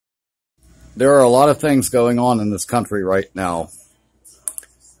There are a lot of things going on in this country right now.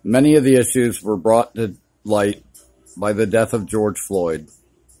 Many of the issues were brought to light by the death of George Floyd.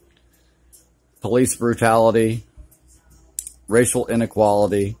 Police brutality, racial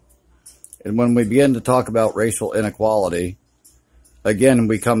inequality, and when we begin to talk about racial inequality, again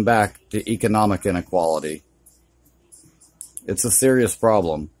we come back to economic inequality. It's a serious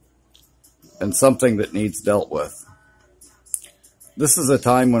problem and something that needs dealt with. This is a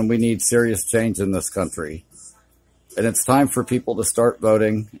time when we need serious change in this country, and it's time for people to start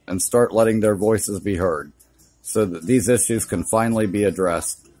voting and start letting their voices be heard so that these issues can finally be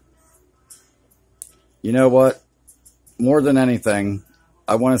addressed. You know what? More than anything,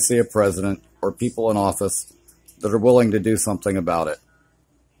 I want to see a president or people in office that are willing to do something about it.